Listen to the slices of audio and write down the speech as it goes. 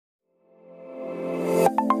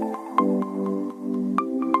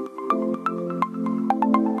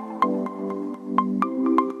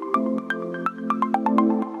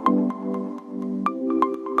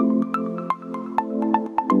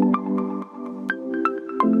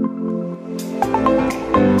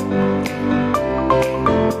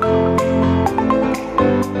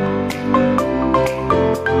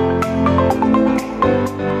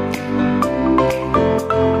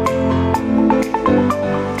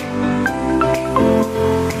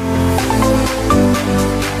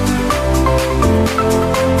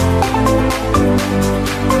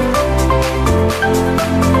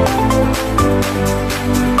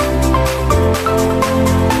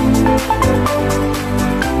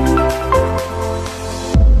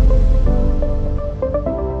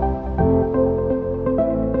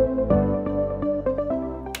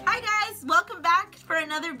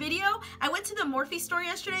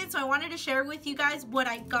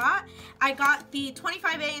got. I got the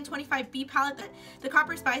 25A and 25B palette, the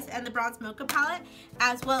Copper Spice and the Bronze Mocha palette,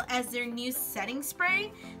 as well as their new setting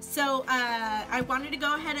spray. So I wanted to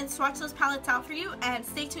go ahead and swatch those palettes out for you, and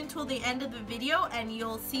stay tuned till the end of the video and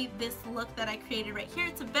you'll see this look that I created right here.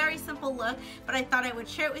 It's a very simple look, but I thought I would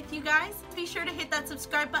share it with you guys. Be sure to hit that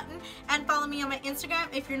subscribe button and follow me on my Instagram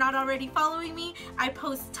if you're not already following me. I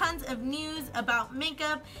post tons of news about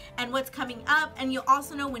makeup and what's coming up, and you'll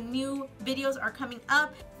also know when new videos are coming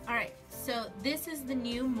up. Alright, so this is the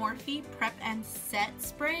new Morphe Prep and Set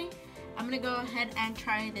Spray. I'm going to go ahead and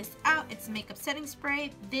try this out. It's a makeup setting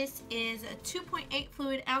spray. This is 2.8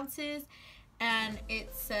 fluid ounces, and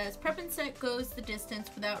it says Prep and Set goes the distance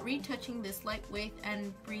without retouching this lightweight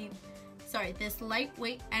and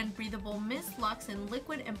breathable mist, locks in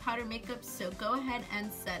liquid and powder makeup, so go ahead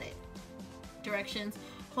and set it. Directions,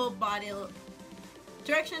 hold bottle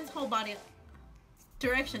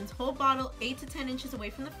 8 to 10 inches away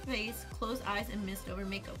from the face, close eyes and mist over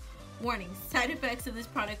makeup. Warning, side effects of this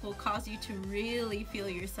product will cause you to really feel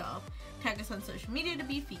yourself. Tag us on social media to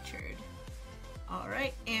be featured.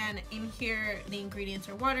 Alright, and in here the ingredients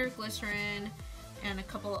are water, glycerin, and a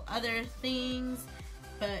couple other things.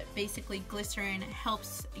 But basically glycerin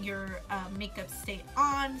helps your makeup stay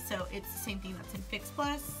on, so it's the same thing that's in Fix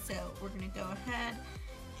Plus. So we're gonna go ahead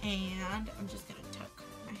and I'm just gonna tuck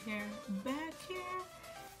my hair back here,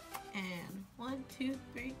 and 1, 2,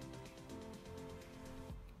 3.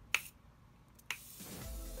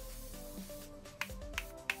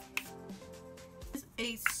 It's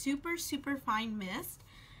a super fine mist,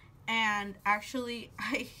 and actually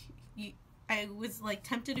I was like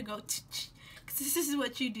tempted to go this is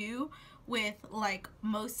what you do with like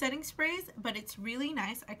most setting sprays, but it's really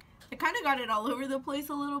nice. I kind of got it all over the place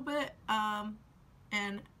a little bit,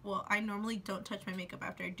 and well, I normally don't touch my makeup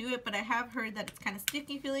after I do it, but I have heard that it's kind of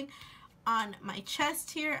sticky feeling on my chest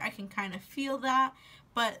here. I can kind of feel that,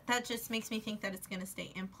 but that just makes me think that it's going to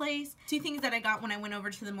stay in place. Two things that I got when I went over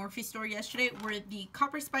to the Morphe store yesterday were the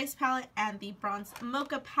Copper Spice palette and the Bronze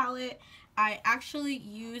Mocha palette. I actually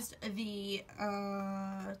used the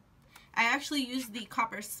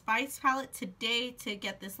Copper Spice palette today to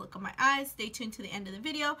get this look on my eyes. Stay tuned to the end of the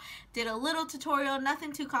video. Did a little tutorial,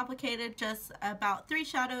 nothing too complicated, just about 3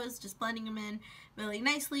 shadows, just blending them in really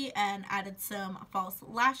nicely, and added some false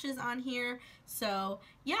lashes on here. So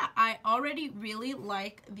yeah, I already really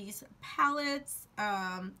like these palettes.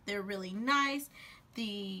 They're really nice.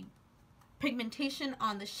 The pigmentation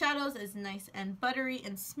on the shadows is nice and buttery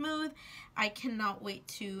and smooth. I cannot wait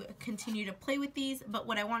to continue to play with these, but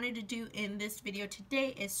what I wanted to do in this video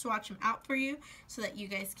today is swatch them out for you so that you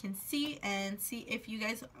guys can see if you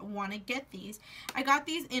guys want to get these. I got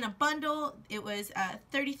these in a bundle. It was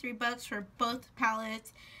 33 bucks for both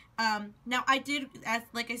palettes. Now I did,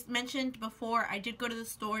 like I mentioned before, I did go to the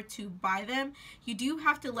store to buy them. You do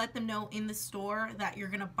have to let them know in the store that you're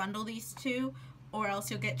gonna bundle these two, or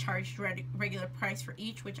else you'll get charged regular price for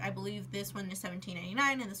each, which I believe this one is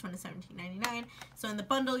 $17.99 and this one is $17.99. So in the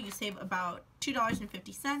bundle you save about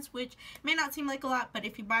 $2.50, which may not seem like a lot, but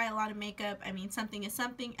if you buy a lot of makeup, I mean, something is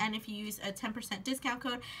something. And if you use a 10% discount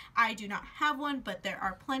code, I do not have one, but there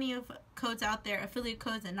are plenty of codes out there, affiliate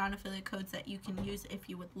codes and non-affiliate codes, that you can use if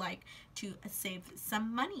you would like to save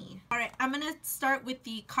some money. Alright, I'm going to start with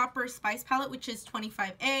the Copper Spice palette, which is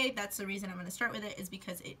 25A. That's the reason I'm going to start with it, is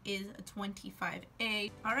because it is a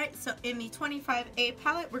 25A. Alright, so in the 25A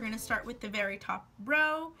palette, we're going to start with the very top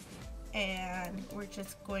row. And we're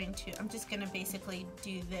just going to, I'm just going to basically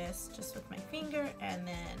do this just with my finger and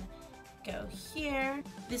then go here.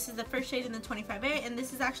 This is the first shade in the 25A, and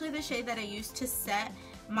this is actually the shade that I used to set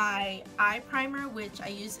my eye primer, which I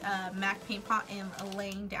use MAC Paint Pot and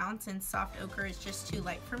laying down, since soft ochre is just too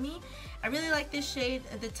light for me. I really like this shade.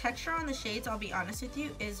 The texture on the shades, I'll be honest with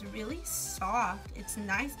you, is really soft. It's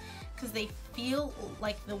nice because they feel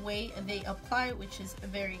like the way they apply, which is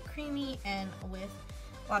very creamy and with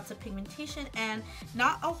lots of pigmentation and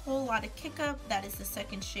not a whole lot of kick up. That is the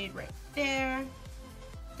second shade right there.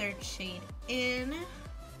 Third shade in.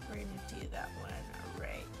 We're gonna do that one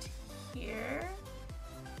right here.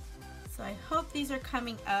 So I hope these are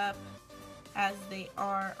coming up as they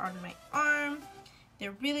are on my arm.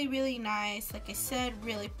 They're really nice. Like I said,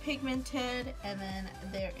 really pigmented. And then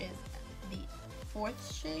there is the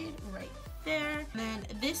fourth shade right there. And then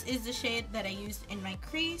this is the shade that I used in my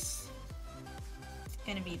crease.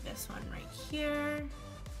 Gonna be this one right here,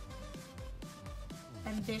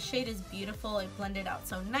 and this shade is beautiful. It blended out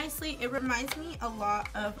so nicely. It reminds me a lot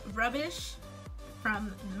of Rubbish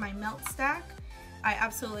from my Melt stack. I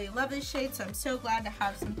absolutely love this shade, so I'm so glad to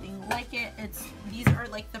have something like it. These are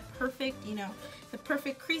like the perfect, you know, the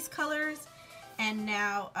perfect crease colors, And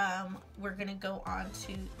now we're gonna go on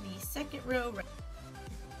to the second row. Right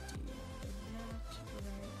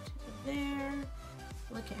there.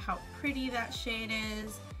 Look at how pretty that shade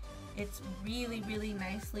is. It's really, really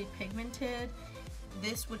nicely pigmented.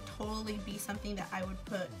 This would totally be something that I would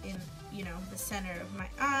put in, you know, the center of my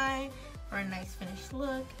eye for a nice finished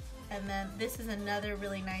look. And then this is another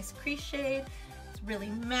really nice crease shade. It's really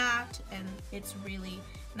matte and it's really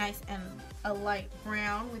nice and a light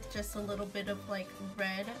brown with just a little bit of like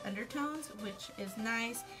red undertones, which is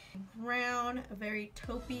nice. Brown, a very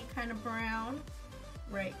taupey kind of brown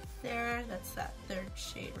right there. That's that third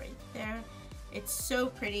shade right there. It's so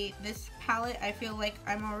pretty. This palette, I feel like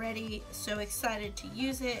I'm already so excited to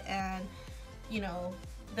use it, and you know,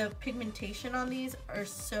 the pigmentation on these are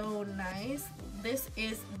so nice. This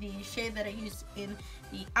is the shade that I used in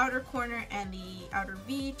the outer corner and the outer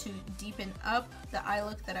V to deepen up the eye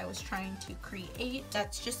look that I was trying to create.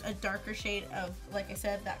 That's just a darker shade of, like I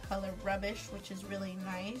said, that color Rubbish, which is really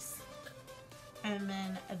nice. And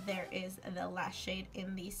then there is the last shade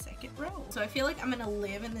in the second row. So I feel like I'm gonna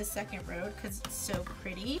live in this second row because it's so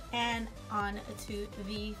pretty. And on to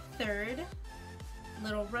the third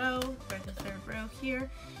little row, or the third row here.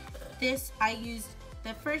 This I used,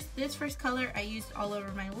 this first color I used all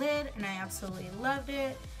over my lid and I absolutely loved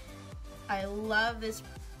it. I love this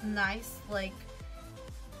nice, like,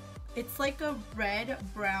 it's like a red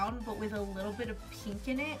brown but with a little bit of pink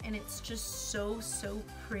in it, and it's just so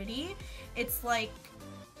pretty. It's like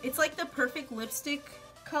the perfect lipstick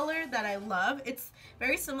color that I love. It's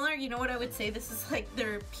very similar, you know what I would say, this is like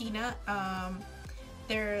their peanut,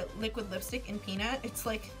 their liquid lipstick in peanut. It's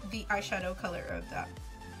like the eyeshadow color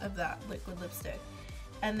of that liquid lipstick.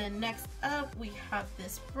 And then next up we have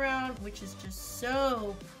this brown, which is just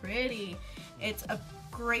so pretty. It's a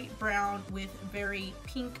great brown with very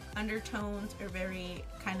pink undertones, or very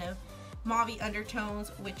kind of mauve undertones,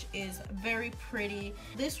 which is very pretty.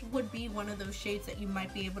 This would be one of those shades that you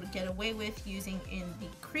might be able to get away with using in the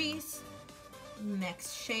crease.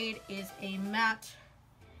 Next shade is a matte,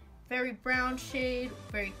 very brown shade,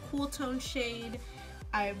 very cool tone shade.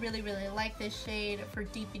 I really like this shade for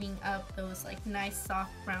deepening up those like nice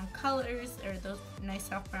soft brown colors, or those nice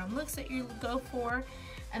soft brown looks that you go for.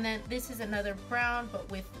 And then this is another brown but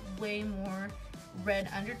with way more red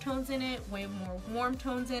undertones in it, way more warm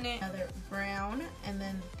tones in it. Another brown, and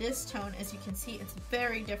then this tone, as you can see, it's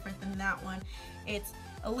very different than that one. It's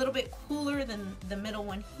a little bit cooler than the middle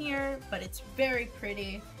one here, but it's very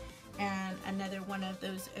pretty, and another one of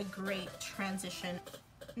those a great transition.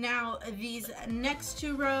 Now these next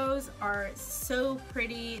two rows are so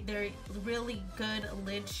pretty. They're really good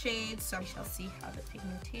lid shades, so we shall see how the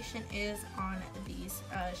pigmentation is on these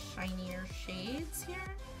shinier shades here.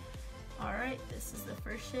 Alright, this is the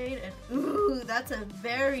first shade, and ooh, that's a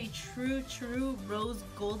very true rose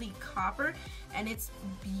goldy copper, and it's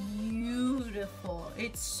beautiful.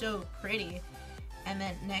 It's so pretty. And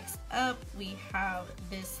then next up we have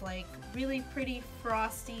this like really pretty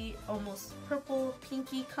frosty, almost purple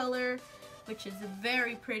pinky color, which is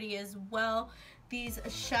very pretty as well. These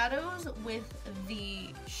shadows with the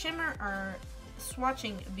shimmer are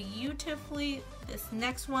swatching beautifully. This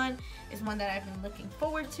next one is one that I've been looking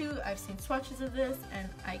forward to. I've seen swatches of this and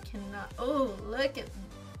I cannot, oh, look at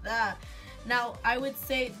that. Now I would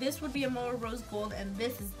say this would be a more rose gold, and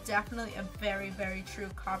this is definitely a very true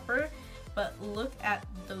copper. But look at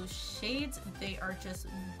those shades. They are just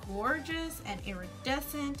gorgeous and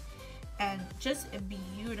iridescent and just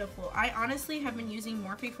beautiful. I honestly have been using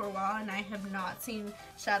Morphe for a while and I have not seen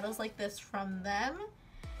shadows like this from them.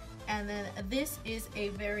 And then this is a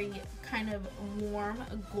very kind of warm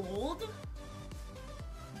gold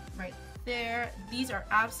right there. These are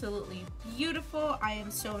absolutely beautiful. I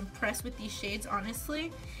am so impressed with these shades,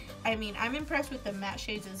 honestly. I mean, I'm impressed with the matte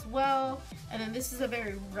shades as well. And then this is a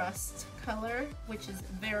very rust color, which is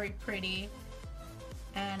very pretty.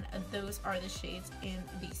 And those are the shades in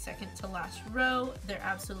the second to last row. They're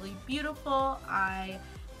absolutely beautiful. I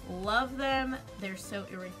love them. They're so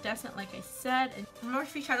iridescent, like I said. And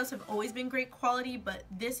Morphe shadows have always been great quality, but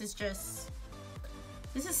this is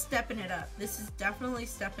stepping it up. This is definitely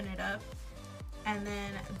stepping it up. And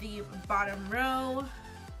then the bottom row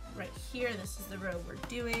right here, this is the row we're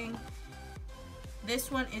doing.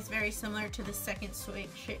 This one is very similar to the second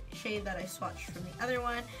shade that I swatched from the other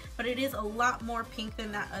one, but it is a lot more pink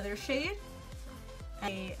than that other shade.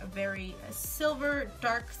 A very silver,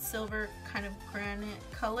 dark silver kind of granite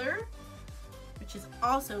color, which is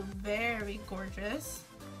also very gorgeous.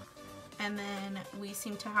 And then we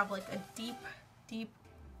seem to have like a deep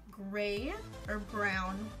gray or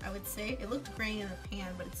brown, I would say. It looked gray in the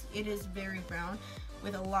pan, but it is very brown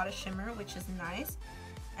with a lot of shimmer, which is nice.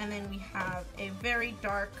 And then we have a very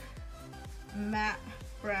dark matte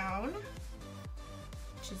brown,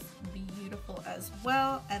 which is beautiful as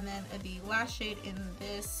well. And then the last shade in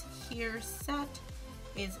this here set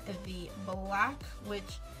is the black,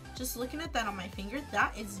 which, just looking at that on my finger,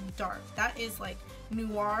 that is dark. That is like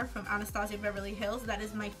Noir from Anastasia Beverly Hills. That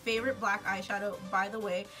is my favorite black eyeshadow, by the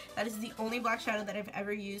way. That is the only black shadow that I've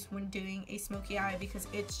ever used when doing a smoky eye, because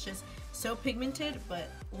it's just so pigmented. But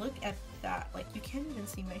look at that, like you can't even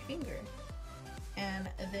see my finger. And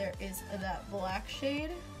there is that black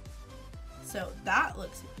shade, so that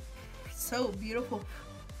looks so beautiful.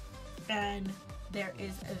 And there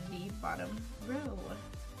is the bottom row.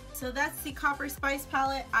 So that's the Copper Spice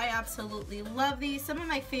palette. I absolutely love these. Some of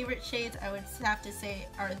my favorite shades, I would have to say,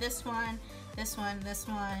 are this one, this one, this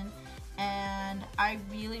one, and I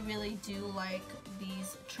really, really do like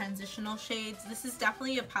these transitional shades. This is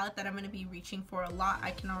definitely a palette that I'm going to be reaching for a lot.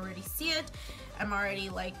 I can already see it. I'm already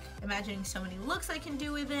like imagining so many looks I can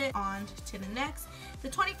do with it. On to the next. The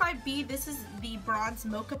 25B, this is the Bronze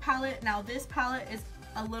Mocha palette. Now this palette is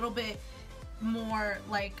a little bit more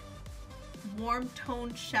like warm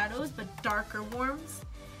toned shadows, but darker warms.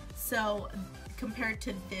 So compared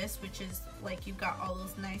to this, which is like you've got all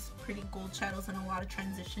those nice pretty gold shadows and a lot of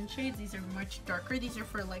transition shades, these are much darker. These are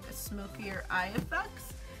for like a smokier eye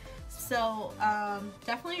effects. So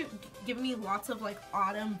definitely giving me lots of like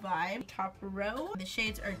autumn vibe. Top row, the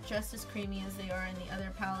shades are just as creamy as they are in the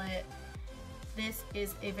other palette. This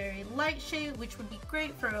is a very light shade, which would be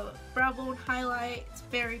great for a brow bone highlight. It's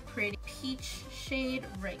very pretty. Peach shade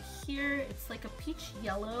right here. It's like a peach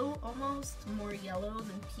yellow, almost more yellow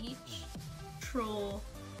than peach. Neutral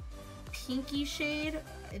pinky shade.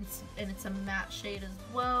 And it's a matte shade as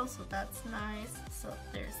well, so that's nice. So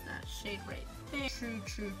there's that shade right there.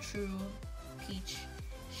 True peach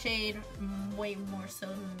shade, way more so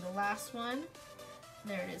than the last one.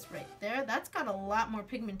 There it is right there. That's got a lot more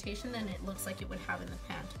pigmentation than it looks like it would have in the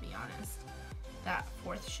pan, to be honest. That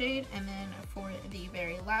fourth shade. And then for the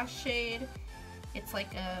very last shade, it's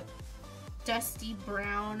like a dusty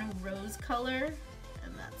brown rose color.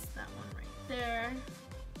 And that's that one right there.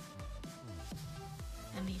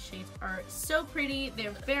 And these shades are so pretty. They're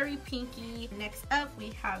very pinky. Next up, we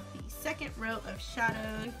have the second row of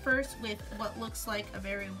shadow. First with what looks like a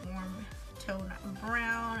very warm tone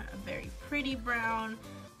brown, a very pretty brown.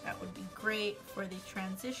 That would be great for the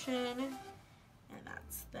transition. And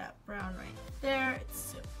that's that brown right there.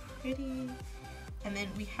 It's so pretty. And then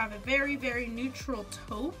we have a very, very neutral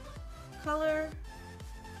taupe color.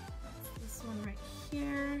 That's this one right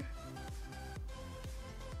here.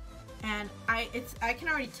 And I can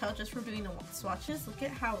already tell just from doing the swatches, look at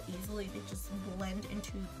how easily they just blend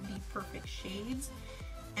into the perfect shades.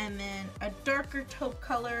 And then a darker taupe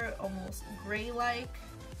color, almost gray-like,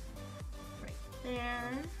 right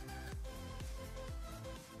there.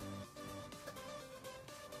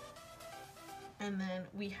 And then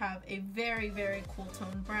we have a very, very cool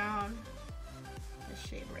tone brown, the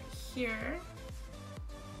shade right here.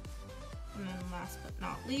 And then last but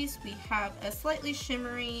not least, we have a slightly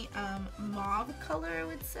shimmery mauve color, I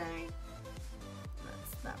would say.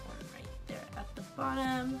 That's that one right there at the bottom.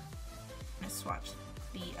 I'm gonna swatch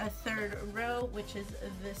the third row, which is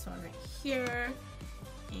this one right here.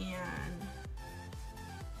 And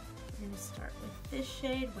we're gonna start with this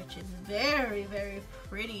shade, which is very, very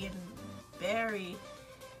pretty and very,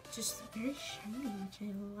 just very shiny, which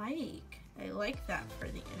I like. I like that for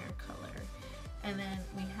the inner color. And then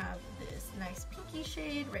we have this nice pinky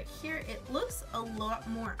shade right here. It looks a lot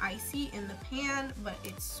more icy in the pan, but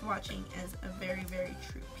it's swatching as a very, very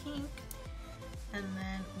true pink. And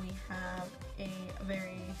then we have a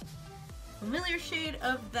very familiar shade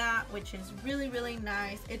of that, which is really, really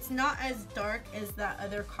nice. It's not as dark as that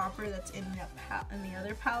other copper that's in the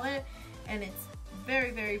other palette, and it's very,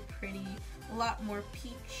 very pretty. A lot more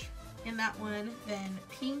peach in that one than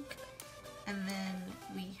pink. And then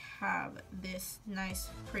we have this nice,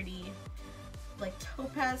 pretty, like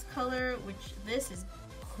topaz color, which this is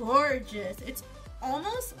gorgeous. It's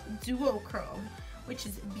almost duochrome, which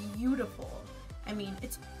is beautiful. I mean,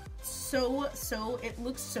 it's it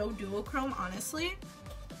looks so duochrome, honestly.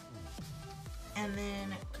 And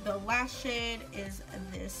then the last shade is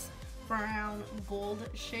this brown gold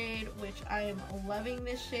shade, which I am loving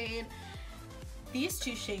this shade. These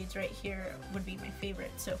two shades right here would be my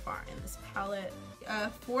favorite so far in this palette.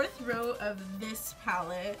 Fourth row of this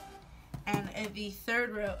palette and the third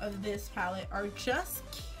row of this palette are just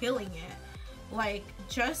killing it. Like,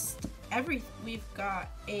 just everything. We've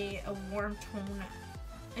got a warm tone.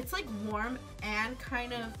 It's like warm and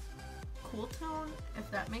kind of cool tone, if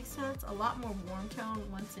that makes sense. A lot more warm tone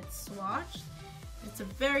once it's swatched. It's a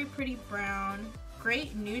very pretty brown.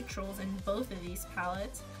 Great neutrals in both of these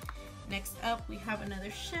palettes. Next up, we have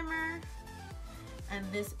another shimmer. And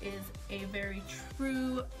this is a very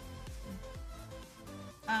true,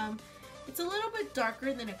 it's a little bit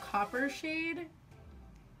darker than a copper shade.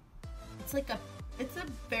 It's a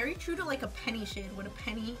very true to like a penny shade, with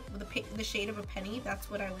the shade of a penny. That's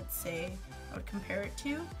what I would say I would compare it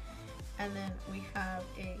to. And then we have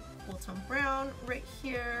a cool tone brown right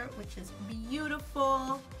here, which is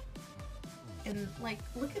beautiful. And like,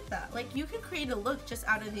 look at that. Like, you can create a look just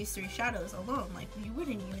out of these three shadows alone. Like, you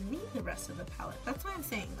wouldn't even need the rest of the palette. That's what I'm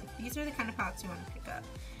saying. Like, these are the kind of palettes you want to pick up.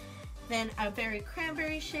 Then a very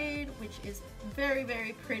cranberry shade, which is very,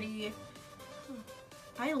 very pretty.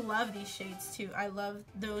 I love these shades too. I love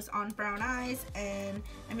those on brown eyes, and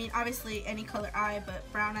I mean, obviously any color eye, but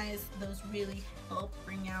brown eyes, those really help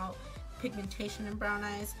bring out pigmentation in brown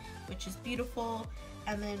eyes, which is beautiful.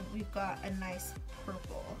 And then we've got a nice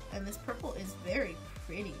purple, and this purple is very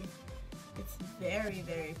pretty. It's very,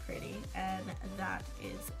 very pretty, and that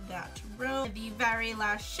is that rose. The very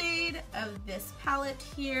last shade of this palette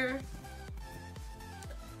here.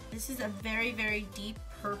 This is a very, very deep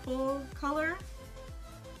purple color.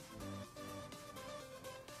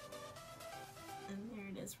 And there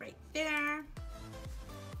it is right there.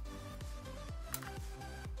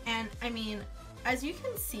 And I mean, as you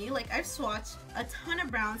can see, like, I've swatched a ton of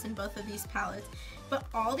browns in both of these palettes, but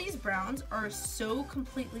all these browns are so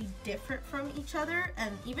completely different from each other.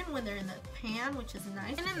 And even when they're in the pan, which is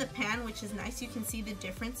nice, and in the pan, which is nice, you can see the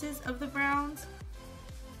differences of the browns.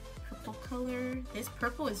 Purple color. This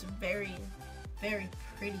purple is very, very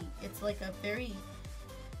pretty. It's like a very,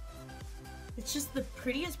 it's just the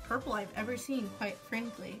prettiest purple I've ever seen, quite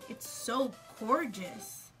frankly. It's so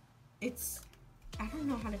gorgeous. It's, I don't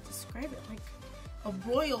know how to describe it, like a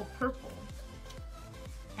royal purple.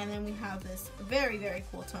 And then we have this very, very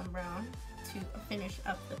cool tone brown to finish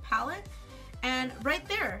up the palette. And right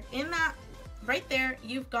there, in that, right there,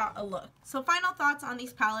 you've got a look. So final thoughts on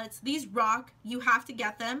these palettes. These rock. You have to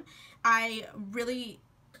get them. I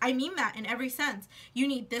mean that in every sense. You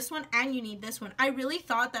need this one and you need this one. I really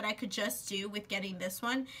thought that I could just do with getting this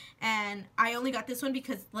one, and I only got this one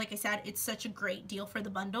because, like I said, it's such a great deal for the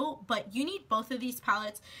bundle. But you need both of these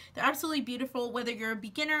palettes. They're absolutely beautiful, whether you're a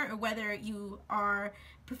beginner or whether you are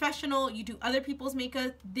professional, you do other people's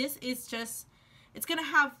makeup. This is just, it's gonna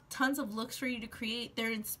have tons of looks for you to create.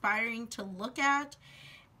 They're inspiring to look at.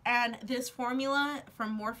 And this formula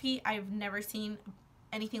from Morphe, I've never seen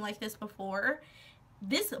anything like this before.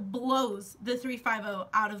 This blows the 350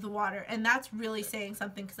 out of the water, and that's really saying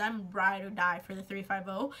something because I'm ride or die for the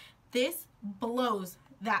 350. This blows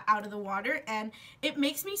that out of the water, and it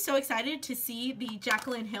makes me so excited to see the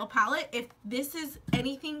Jaclyn Hill palette. If this is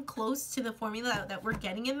anything close to the formula that we're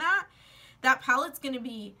getting in that palette's gonna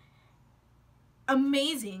be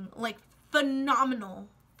amazing, like phenomenal,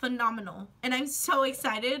 and I'm so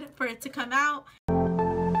excited for it to come out.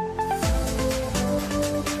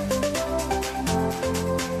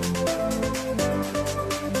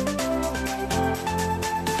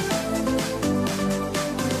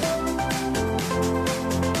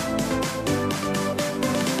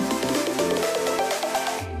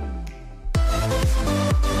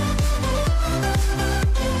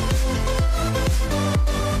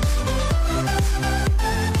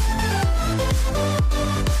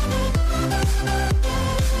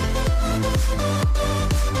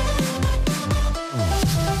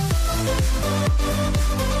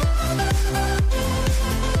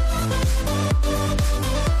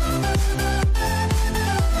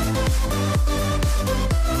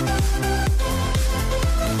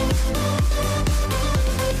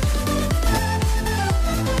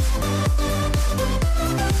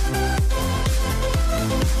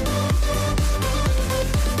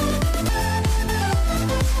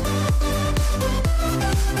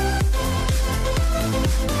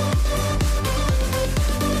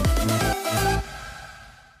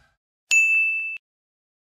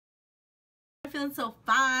 Feeling so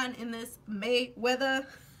fine in this May weather.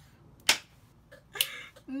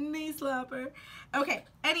 Knee slapper. Okay,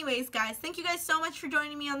 anyways guys, thank you guys so much for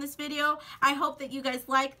joining me on this video. I hope that you guys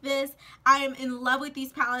like this. I am in love with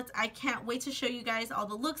these palettes. I can't wait to show you guys all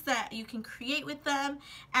the looks that you can create with them.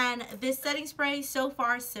 And this setting spray, so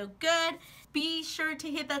far so good. Be sure to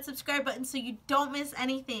hit that subscribe button so you don't miss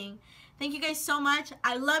anything. Thank you guys so much.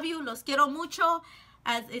 I love you. Los quiero mucho.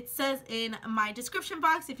 As it says in my description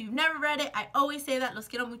box, if you've never read it, I always say that, los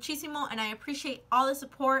quiero muchísimo, and I appreciate all the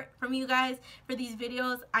support from you guys for these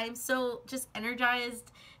videos. I am so just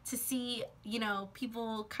energized to see, you know,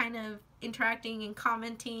 people kind of interacting and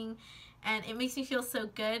commenting, and it makes me feel so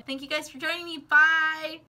good. Thank you guys for joining me. Bye!